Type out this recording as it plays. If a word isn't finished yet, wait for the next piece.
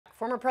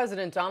Former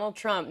President Donald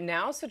Trump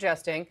now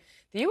suggesting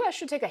the U.S.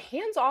 should take a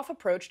hands-off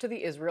approach to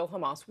the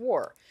Israel-Hamas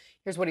war.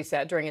 Here's what he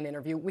said during an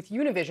interview with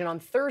Univision on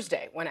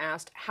Thursday when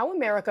asked how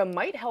America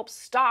might help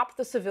stop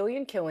the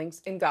civilian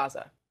killings in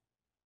Gaza.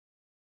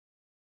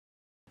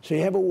 So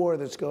you have a war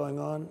that's going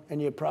on,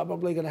 and you're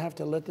probably going to have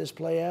to let this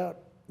play out.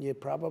 You're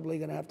probably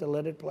going to have to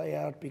let it play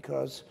out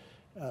because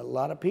a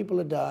lot of people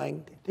are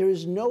dying. There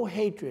is no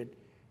hatred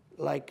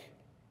like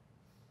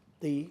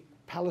the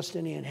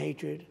Palestinian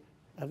hatred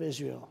of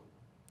Israel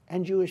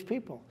and Jewish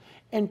people,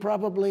 and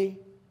probably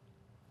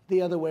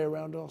the other way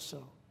around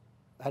also.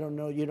 I don't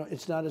know,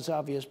 it's not as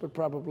obvious, but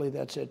probably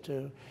that's it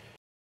too.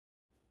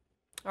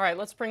 All right,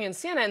 let's bring in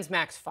CNN's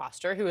Max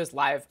Foster, who is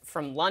live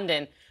from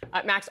London.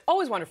 Max,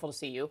 always wonderful to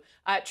see you.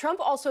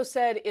 Trump also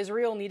said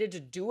Israel needed to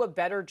do a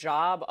better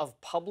job of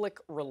public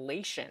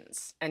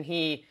relations, and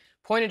he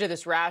pointed to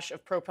this rash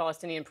of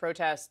pro-Palestinian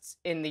protests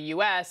in the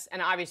U.S.,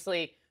 and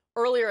obviously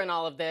earlier in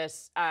all of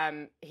this,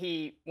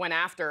 he went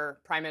after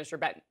Prime Minister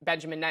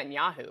Benjamin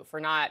Netanyahu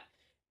for not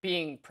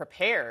being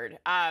prepared.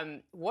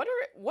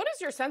 What is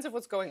your sense of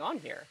what's going on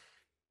here?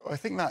 I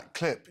think that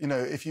clip,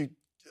 if you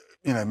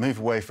move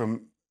away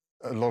from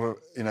a lot of,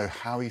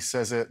 how he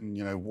says it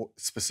and,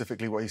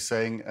 specifically what he's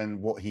saying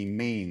and what he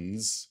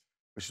means,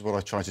 which is what I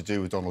try to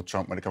do with Donald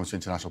Trump when it comes to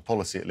international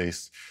policy, at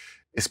least,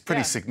 is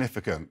pretty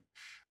significant.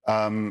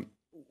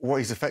 What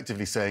he's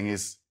effectively saying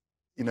is,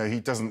 he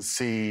doesn't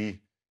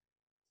see...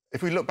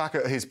 If we look back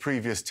at his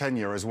previous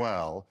tenure as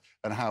well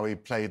and how he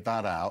played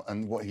that out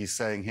and what he's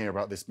saying here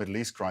about this Middle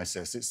East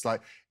crisis, it's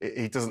like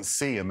he doesn't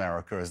see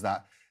America as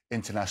that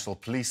international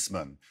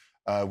policeman,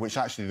 which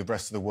actually the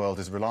rest of the world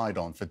has relied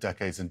on for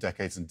decades and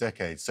decades and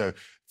decades. So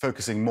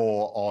focusing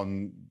more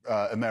on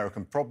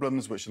American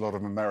problems, which a lot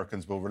of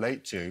Americans will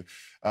relate to,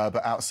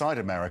 but outside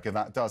America,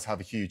 that does have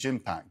a huge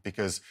impact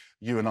because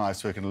you and I have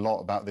spoken a lot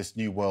about this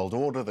new world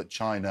order that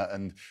China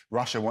and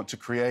Russia want to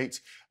create.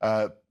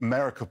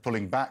 America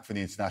pulling back from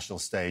the international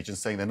stage and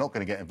saying they're not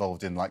going to get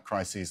involved in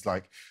crises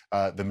like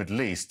the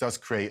Middle East does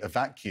create a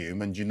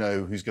vacuum, and you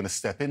know who's going to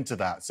step into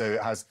that. So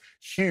it has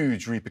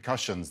huge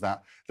repercussions,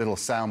 that little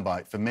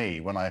soundbite for me,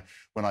 when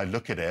I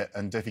look at it.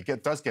 And if he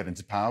does get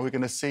into power, we're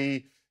going to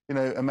see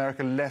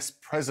America less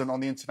present on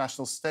the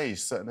international stage,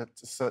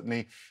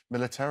 certainly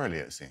militarily,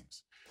 it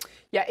seems.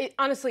 Yeah,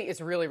 honestly, it's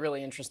really,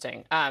 really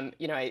interesting. I'm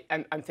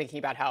thinking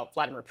about how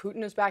Vladimir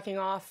Putin is backing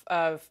off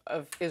of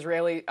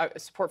Israeli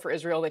support for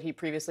Israel that he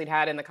previously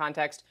had in the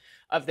context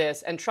of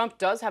this. And Trump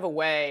does have a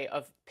way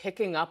of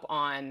picking up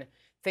on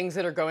things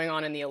that are going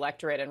on in the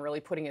electorate and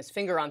really putting his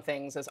finger on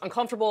things, as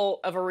uncomfortable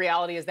of a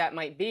reality as that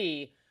might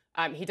be.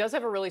 He does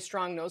have a really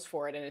strong nose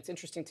for it, and it's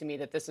interesting to me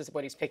that this is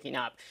what he's picking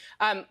up.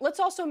 Let's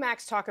also,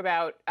 Max, talk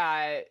about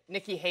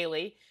Nikki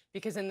Haley,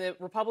 because in the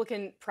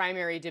Republican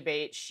primary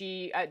debate,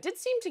 she did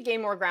seem to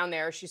gain more ground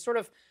there. She's sort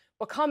of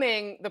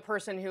becoming the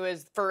person who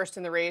is first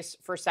in the race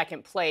for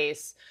second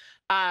place.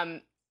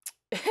 But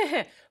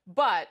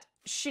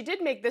she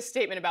did make this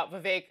statement about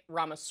Vivek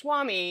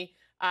Ramaswamy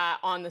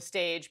on the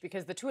stage,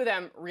 because the two of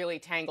them really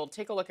tangled.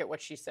 Take a look at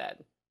what she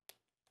said.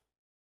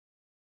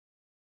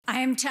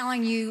 I am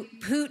telling you,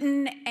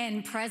 Putin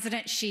and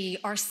President Xi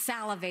are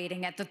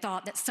salivating at the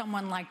thought that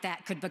someone like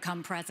that could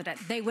become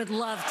president. They would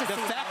love to see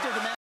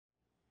that.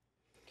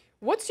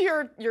 What's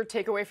your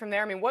takeaway from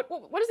there? I mean, what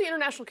does the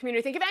international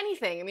community think, if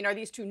anything? I mean, are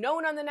these two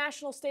known on the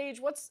national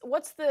stage?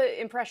 What's the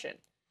impression?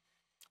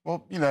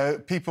 Well,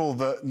 people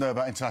that know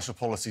about international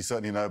policy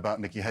certainly know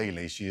about Nikki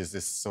Haley. She is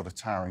this sort of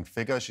towering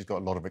figure. She's got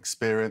a lot of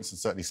experience and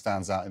certainly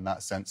stands out in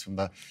that sense in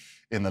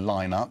the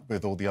lineup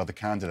with all the other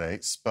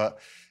candidates. But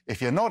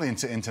if you're not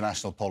into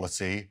international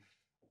policy,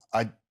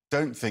 I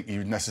don't think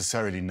you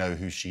necessarily know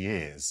who she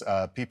is.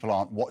 People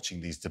aren't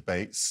watching these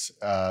debates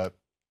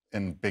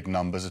in big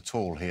numbers at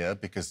all here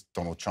because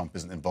Donald Trump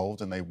isn't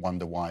involved, and they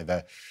wonder why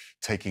they're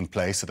taking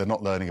place, so they're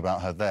not learning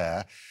about her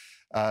there.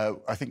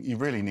 I think you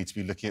really need to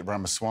be looking at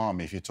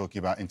Ramaswamy if you're talking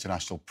about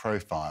international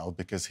profile,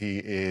 because he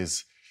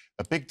is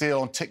a big deal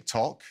on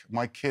TikTok.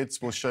 My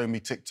kids will show me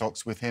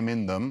TikToks with him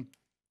in them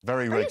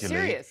very regularly.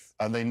 Are you serious?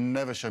 And they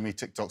never show me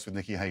TikToks with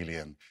Nikki Haley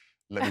in.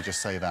 Let me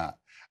just say that.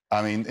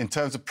 I mean, in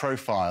terms of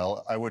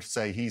profile, I would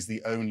say he's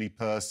the only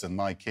person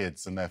my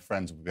kids and their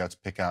friends will be able to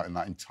pick out in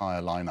that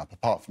entire lineup,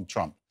 apart from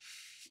Trump.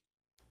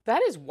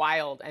 That is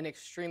wild and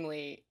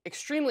extremely,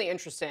 extremely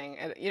interesting.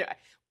 And,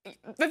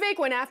 Vivek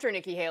went after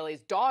Nikki Haley's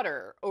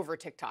daughter over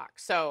TikTok.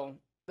 So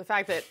the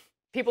fact that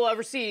people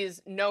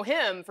overseas know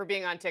him for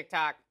being on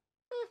TikTok,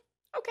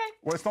 okay.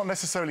 Well, it's not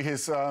necessarily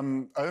his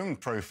own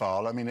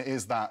profile. I mean, it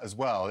is that as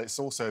well. It's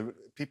also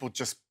people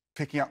just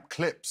picking up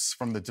clips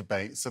from the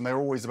debates, and they're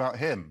always about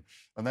him.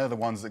 And they're the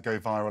ones that go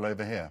viral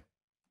over here.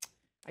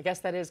 I guess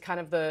that is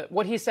kind of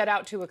what he set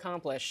out to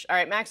accomplish. All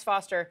right, Max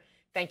Foster,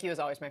 thank you as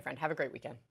always, my friend. Have a great weekend.